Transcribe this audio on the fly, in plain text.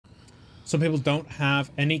Some people don't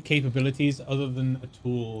have any capabilities other than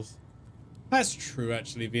tools. That's true,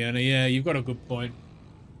 actually, Vienna. Yeah, you've got a good point.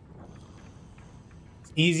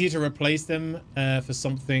 It's easier to replace them for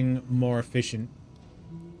something more efficient.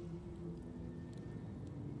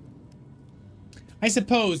 I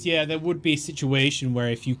suppose, yeah, there would be a situation where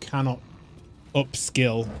if you cannot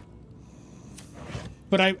upskill.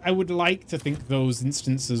 But I would like to think those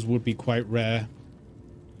instances would be quite rare.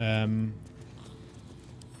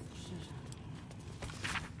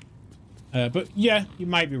 But yeah, you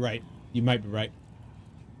might be right. You might be right.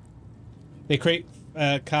 They create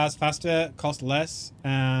cars faster, cost less,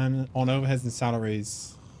 and on overheads and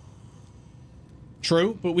salaries.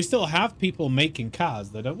 True, but we still have people making cars,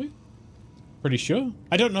 though, don't we? Pretty sure.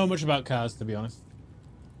 I don't know much about cars, to be honest.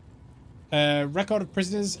 Record of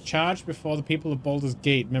prisoners charged before the people of Baldur's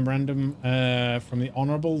Gate. Memorandum from the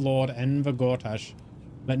Honourable Lord Enver Gortash.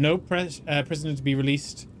 Let no prisoners be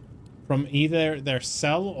released from either their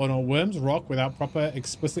cell or on Worm's Rock without proper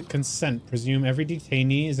explicit consent. Presume every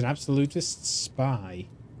detainee is an absolutist spy.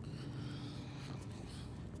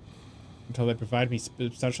 Until they provide me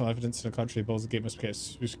substantial evidence to the contrary, Baldur's Gate must get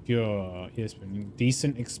secure. Yes,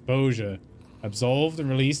 decent exposure. Absolved and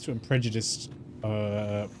released and prejudiced.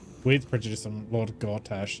 With prejudice on Lord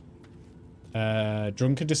Gortash.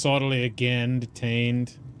 Drunk and disorderly again.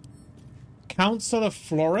 Detained. Councillor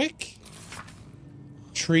Floric.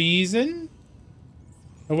 Treason.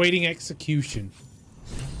 Awaiting execution.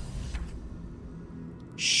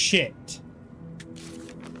 Shit.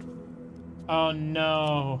 Oh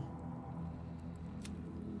no.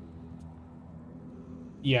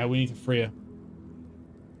 Yeah, we need to free her.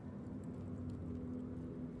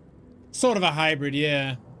 Sort of a hybrid,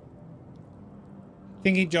 yeah.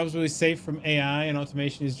 Thinking jobs will be safe from AI and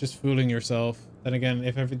automation is just fooling yourself. Then again,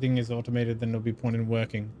 if everything is automated, then there'll be point in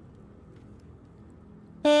working.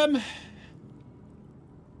 I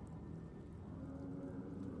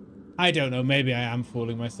don't know. Maybe I am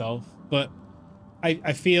fooling myself, but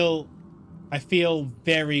I feel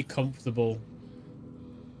very comfortable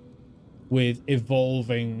with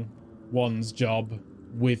evolving one's job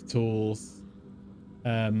with tools.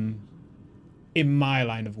 In my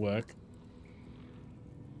line of work.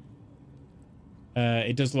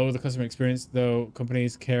 It does lower the customer experience, though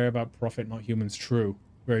companies care about profit, not humans. True.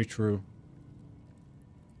 Very true.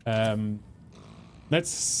 Let's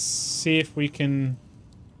see if we can...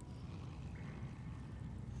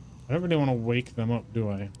 I don't really want to wake them up, do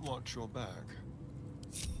I? Watch your back.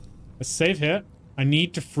 Let's save here. I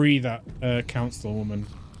need to free that council woman.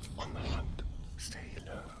 On the hunt. Stay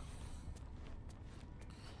low.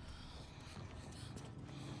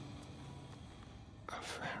 A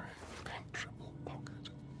very penetrable pocket.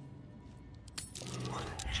 One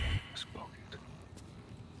generous pocket.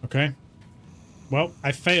 Okay. Well,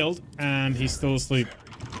 I failed, and he's still asleep.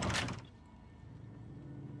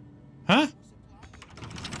 Huh?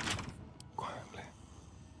 Quietly.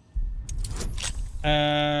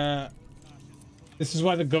 This is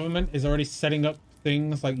why the government is already setting up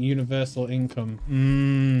things like universal income.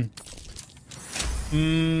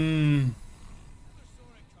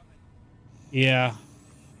 Yeah.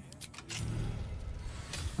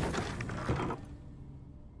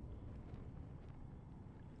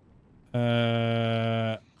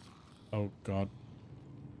 Oh God.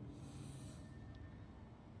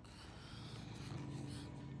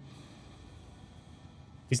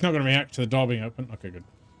 He's not going to react to the door being open. Okay, good.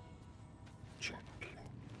 Gently.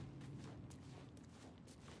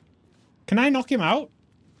 Can I knock him out?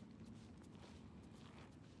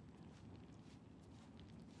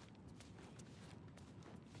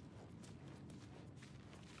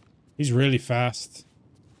 He's really fast.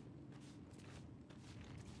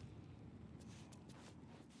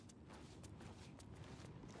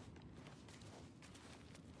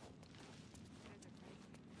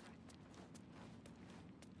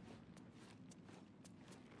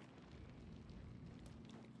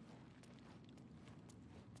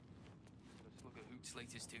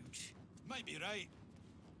 Latest hooch. Might be right.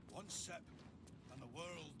 One sip, and the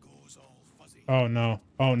world goes all fuzzy. Oh no.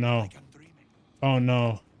 Oh no. Like I'm dreaming. Oh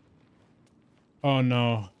no. Oh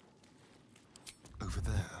no. Over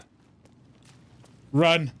there.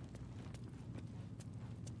 Run.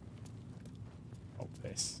 Oh,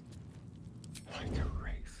 this. Like a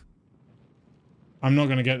wraith. I'm not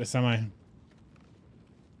gonna get this, am I?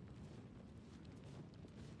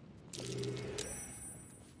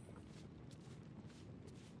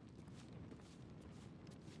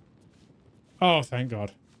 Oh, thank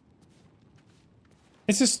God.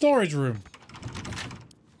 It's a storage room.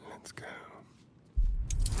 Let's go.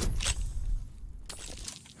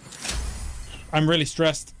 I'm really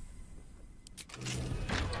stressed.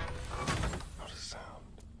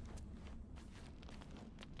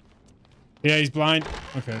 Yeah, he's blind.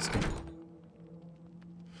 Okay, that's good.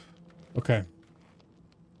 Okay.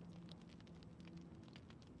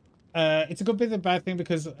 It's a good bit of a bad thing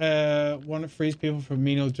because one, it frees people from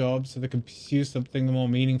menial jobs so they can pursue something more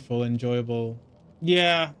meaningful, enjoyable.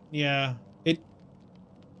 Yeah, yeah.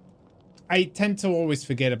 I tend to always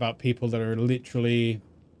forget about people that are literally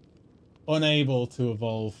unable to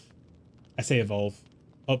evolve. I say evolve,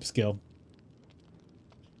 upskill.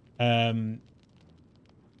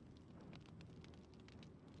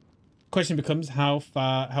 Question becomes how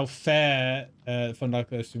fair fund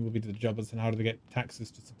allocation will be to the jobbers, and how do they get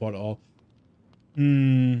taxes to support it all?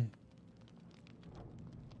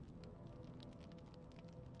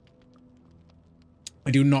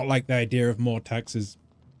 I do not like the idea of more taxes.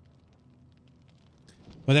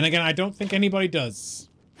 But then again, I don't think anybody does.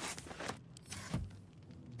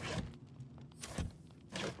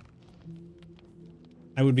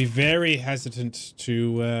 I would be very hesitant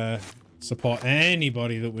to support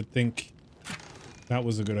anybody that would think that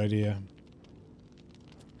was a good idea.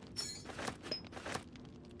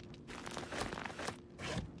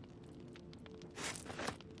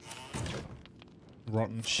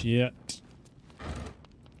 Rotten shit.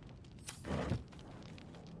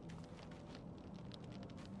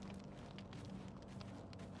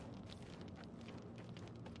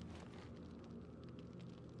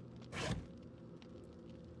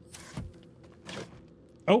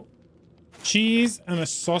 Oh, cheese and a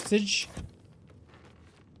sausage.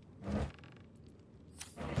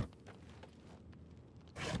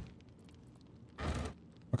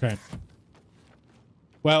 Okay.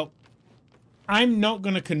 Well, I'm not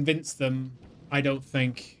going to convince them, I don't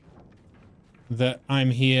think, that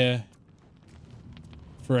I'm here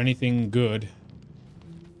for anything good.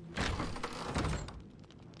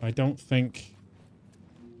 I don't think...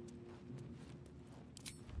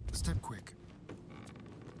 Step quick.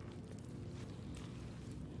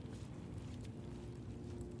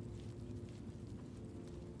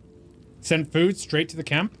 Send food straight to the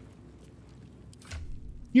camp?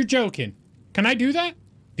 You're joking. Can I do that?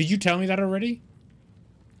 Did you tell me that already?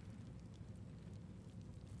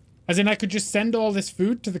 As in, I could just send all this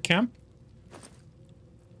food to the camp?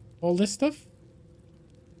 All this stuff?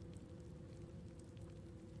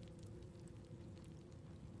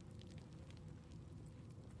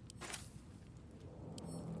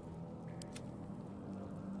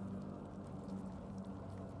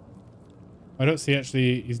 I don't see,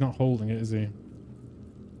 actually, he's not holding it, is he?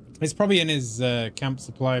 It's probably in his camp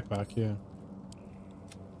supply pack, yeah.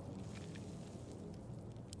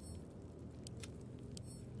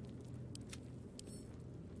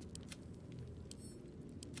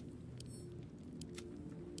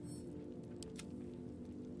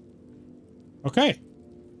 Okay.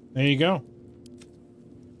 There you go.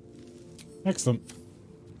 Excellent.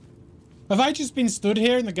 Have I just been stood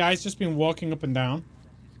here and the guy's just been walking up and down?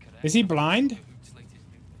 Is he blind?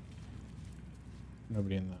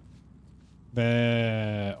 Nobody in that.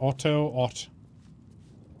 The Ot.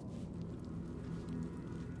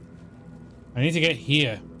 I need to get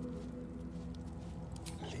here.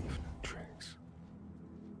 Leave no tracks.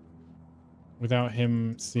 Without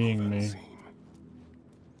him seeing me. Unseen.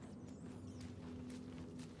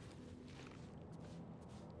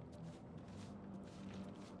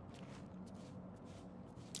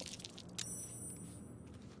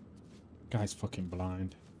 Guy's fucking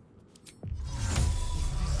blind.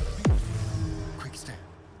 Quick step.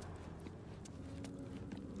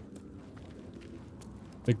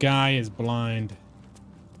 The guy is blind.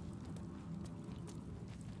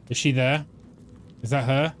 Is she there? Is that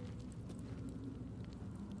her?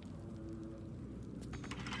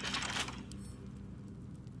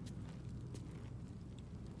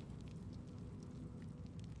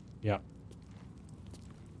 Yeah.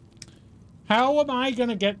 How am I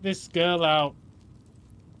gonna get this girl out?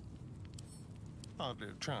 Hardly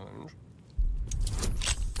a challenge.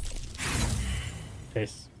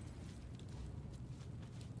 Piss.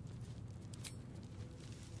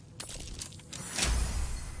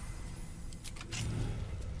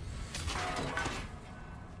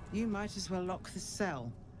 You might as well lock the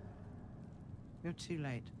cell. You're too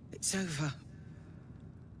late. It's over.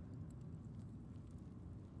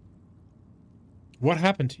 What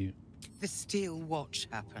happened to you? The Steel Watch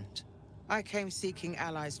happened. I came seeking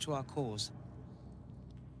allies to our cause.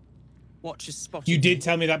 Watchers spotted You me, did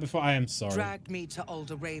tell me that before. I am sorry. dragged me to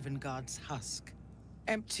Alder Ravengard's husk.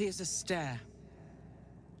 Empty as a stare.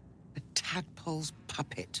 A tadpole's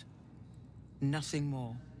puppet. Nothing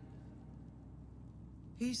more.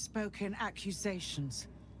 He spoke in accusations.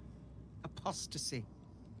 Apostasy.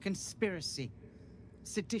 Conspiracy.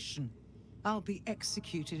 Sedition. I'll be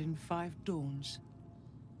executed in 5 dawns.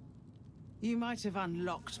 You might have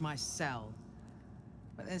unlocked my cell,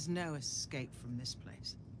 but there's no escape from this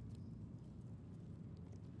place.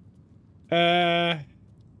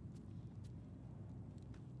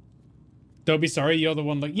 Don't be sorry, you're the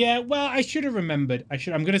one like, yeah, well, I should have remembered.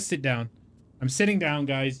 I'm gonna sit down. I'm sitting down,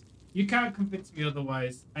 guys. You can't convince me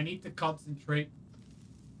otherwise. I need to concentrate.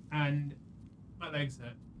 And my legs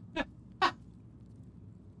hurt.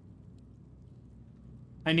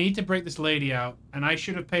 I need to break this lady out. And I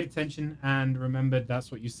should have paid attention and remembered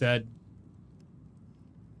that's what you said.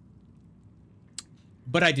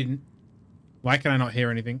 But I didn't. Why can I not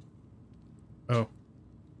hear anything? Oh.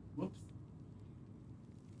 Whoops.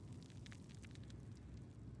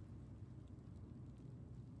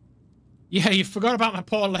 Yeah, you forgot about my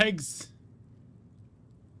poor legs.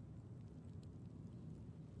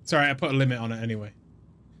 Sorry, I put a limit on it anyway.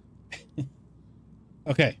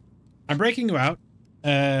 Okay. I'm breaking you out.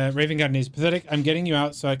 Raven Garden is pathetic. I'm getting you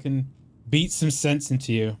out so I can beat some sense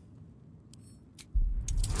into you.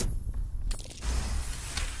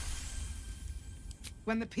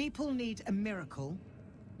 When the people need a miracle,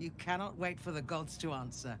 you cannot wait for the gods to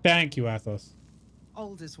answer. Thank you, Athos.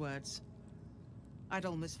 Alder's words. I'd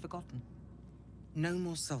almost forgotten. No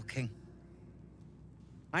more sulking.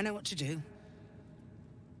 I know what to do.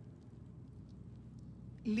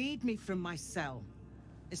 Lead me from my cell.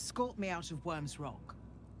 Escort me out of Worm's Rock.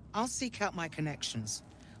 I'll seek out my connections.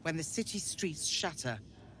 When the city streets shatter,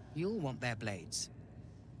 you'll want their blades.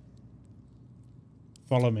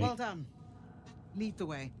 Follow me. Well done. Lead the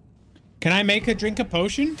way. Can I make her drink a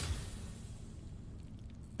potion?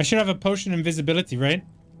 I should have a potion of invisibility, right?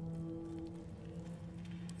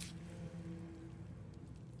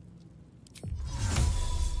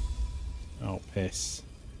 Oh, piss.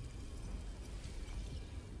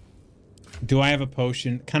 Do I have a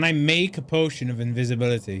potion? Can I make a potion of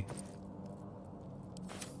invisibility?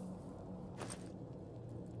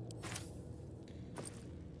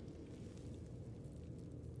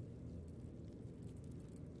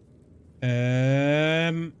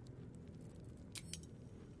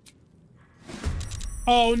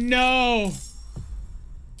 Oh no!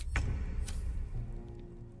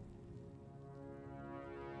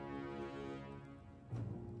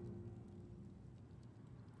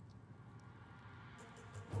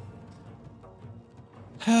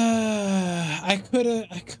 I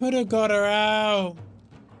could have got her out.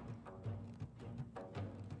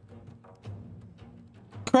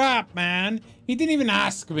 Crap, man. He didn't even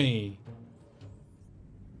ask me.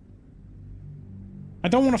 I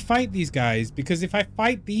don't want to fight these guys because if I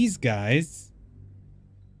fight these guys...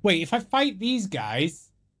 Wait, if I fight these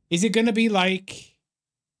guys, is it going to be like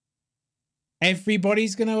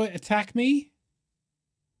everybody's going to attack me?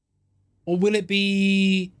 Or will it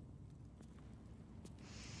be...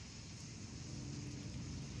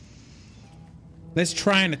 Let's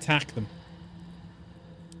try and attack them.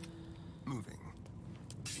 Moving.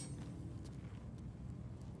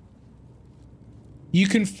 You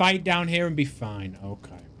can fight down here and be fine.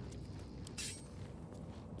 Okay.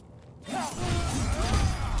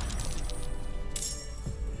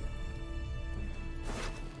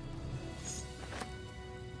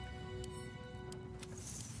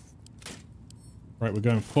 Right, we're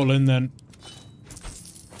going full in then.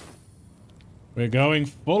 We're going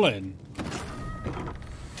full in.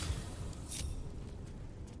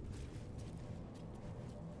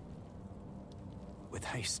 With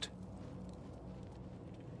haste.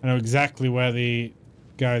 I know exactly where the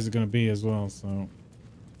guys are going to be as well, so...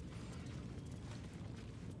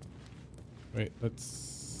 Wait,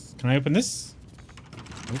 let's... Can I open this?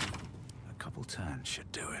 Nope. A couple turns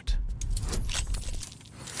should do it.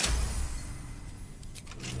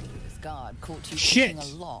 This guard caught you Shit!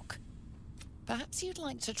 picking a lock. Perhaps you'd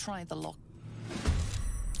like to try the lock.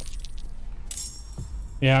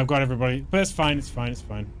 Yeah, I've got everybody. But it's fine, it's fine, it's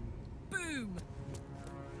fine. Boom!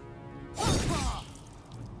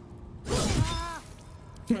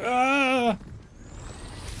 Ah!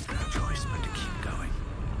 No choice but to keep going.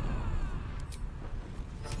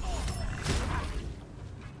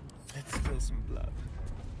 Let's spill some blood.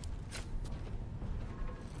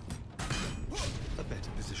 A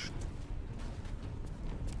better position.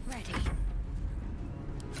 Ready.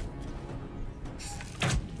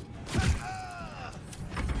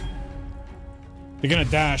 They're gonna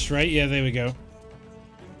dash, right? Yeah, there we go.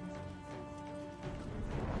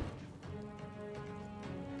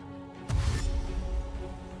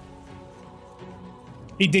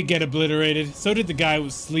 He did get obliterated. So did the guy who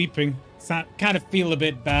was sleeping. So I kind of feel a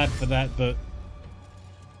bit bad for that, but...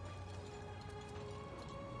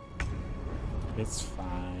 It's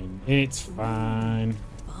fine. It's fine.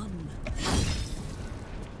 Fun.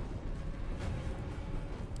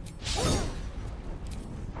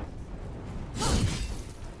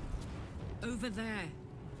 Over there.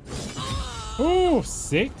 Oh,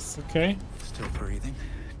 6. Okay. Still breathing,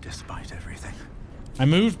 despite everything. I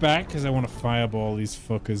moved back because I want to fireball these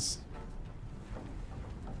fuckers.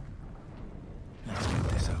 Let's get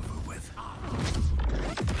this over with.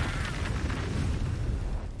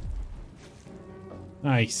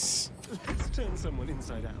 Nice. Let's turn someone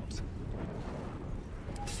inside out.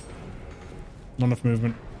 Not enough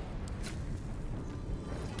movement.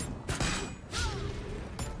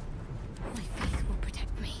 My faith will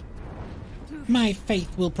protect me. My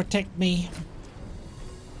faith will protect me.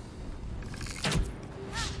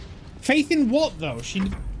 Faith in what, though? She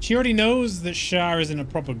already knows that Shar isn't a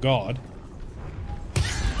proper god.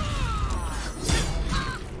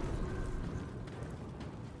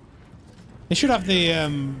 They should have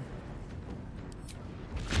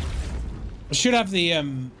the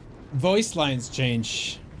voice lines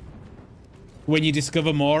change when you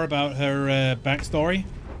discover more about her backstory.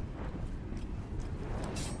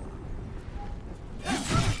 Now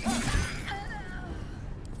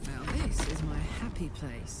this is my happy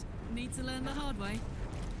place. Need to learn the hard way.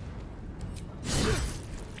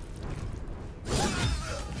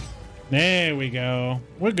 There we go.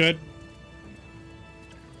 We're good.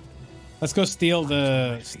 Let's go steal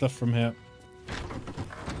the stuff from here.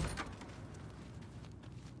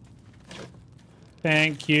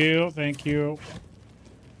 Thank you. Thank you.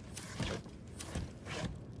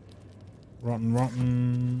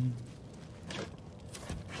 Rotten.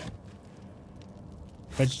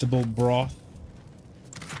 Vegetable broth.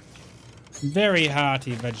 Very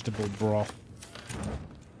hearty vegetable broth.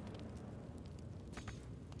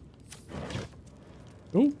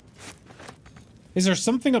 Ooh. Is there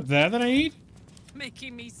something up there that I need?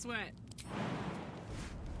 Making me sweat.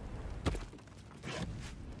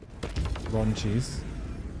 Rotten cheese.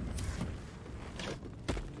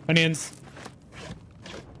 Onions.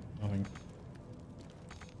 Nothing.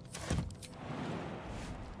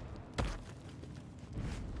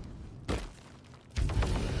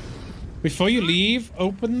 Before you leave,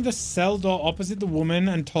 open the cell door opposite the woman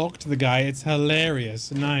and talk to the guy. It's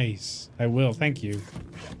hilarious. Nice. I will. Thank you.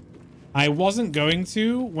 I wasn't going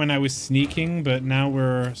to when I was sneaking, but now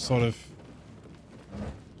we're sort of,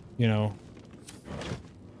 you know,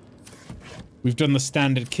 we've done the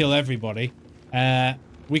standard kill everybody.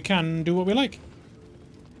 We can do what we like.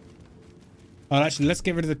 Oh, actually, let's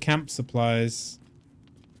get rid of the camp supplies.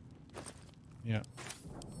 Yeah.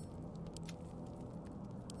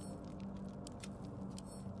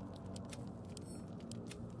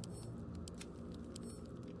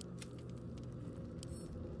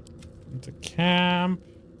 Into camp.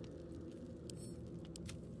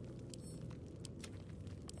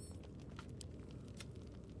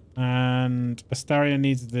 And Astaria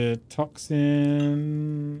needs the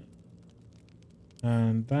toxin.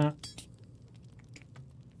 And that.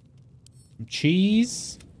 Some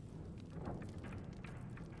cheese.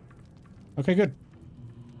 Okay, good.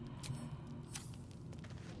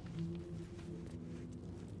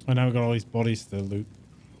 And now we've got all these bodies to loot.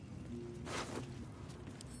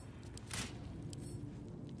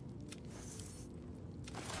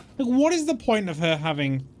 Like, what is the point of her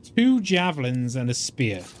having 2 javelins and a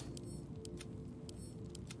spear?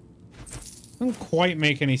 Doesn't quite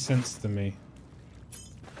make any sense to me.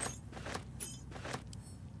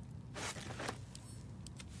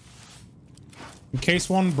 In case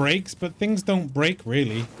one breaks, but things don't break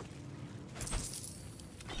really.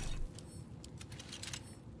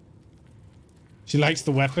 She likes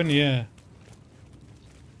the weapon, yeah.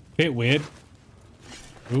 Bit weird.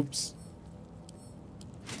 Oops.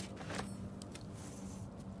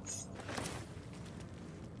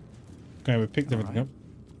 Okay, we picked everything up.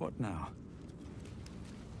 What now?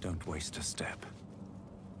 Don't waste a step.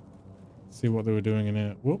 See what they were doing in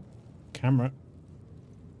here. Whoop. Camera.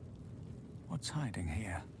 What's hiding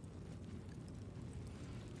here?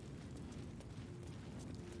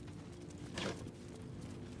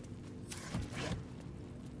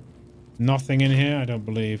 Nothing in here, I don't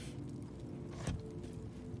believe.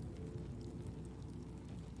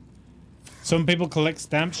 Some people collect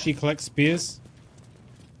stamps, she collects spears.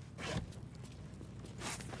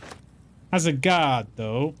 As a guard,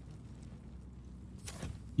 though,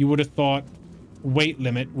 you would have thought weight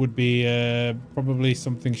limit would be probably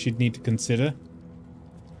something she'd need to consider.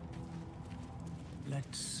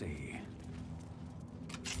 Let's see.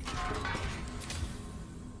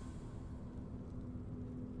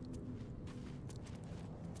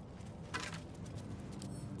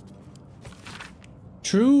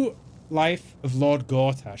 True Life of Lord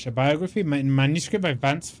Gortash, a biography in manuscript by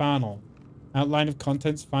Vance Farnell. Outline of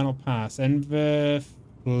contents, final pass. Enver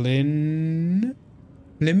Flynn?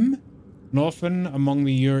 Flim? An orphan among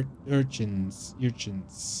the urchins.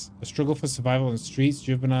 A struggle for survival on the streets,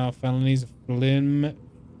 juvenile felonies, Flim,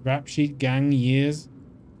 rap sheet, gang, years.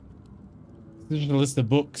 This is a list of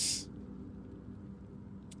books.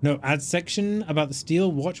 No, add section about the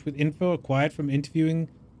steel watch with info acquired from interviewing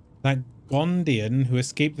that Gondian who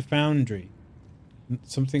escaped the foundry.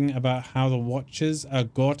 Something about how the watchers are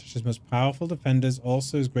Gortash's most powerful defenders,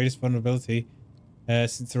 also his greatest vulnerability,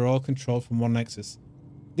 since they're all controlled from one nexus.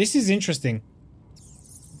 This is interesting.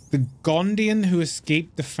 The Gondian who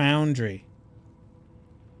escaped the foundry.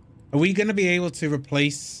 Are we going to be able to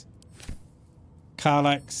replace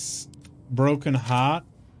Karlach's broken heart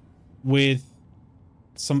with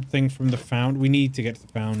something from the foundry? We need to get to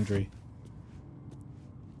the foundry.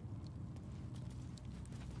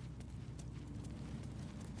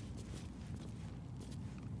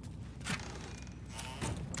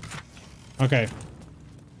 Okay.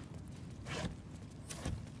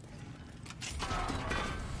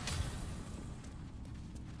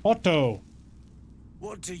 Otto.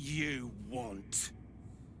 What do you want?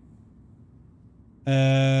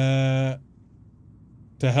 To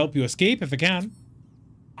help you escape if I can.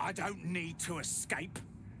 I don't need to escape.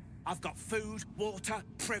 I've got food, water,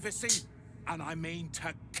 privacy, and I mean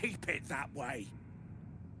to keep it that way.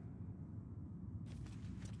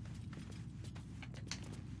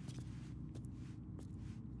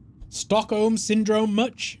 Stockholm Syndrome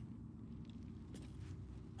much?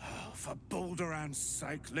 Oh, for Balduran's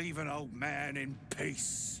sake, leave an old man in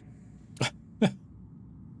peace.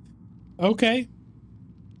 Okay.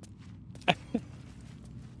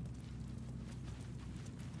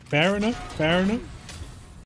 Fair enough, fair enough.